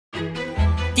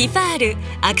ティファール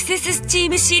アクセススチー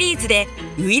ムシリーズで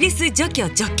ウイルス除去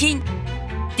除菌。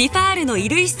ティファールの衣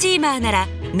類スチーマーなら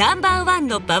No.1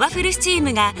のパワフルスチー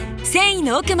ムが繊維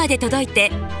の奥まで届い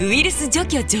てウイルス除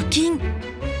去除菌。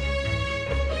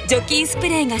除菌スプ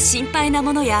レーが心配な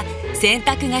ものや洗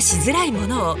濯がしづらいも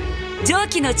のを蒸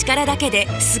気の力だけで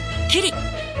すっきり。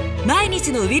毎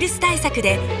日のウイルス対策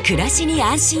で暮らしに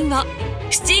安心を。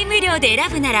スチーム量で選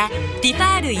ぶならティフ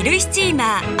ァール衣類スチー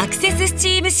マーアクセススチ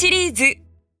ームシリーズ。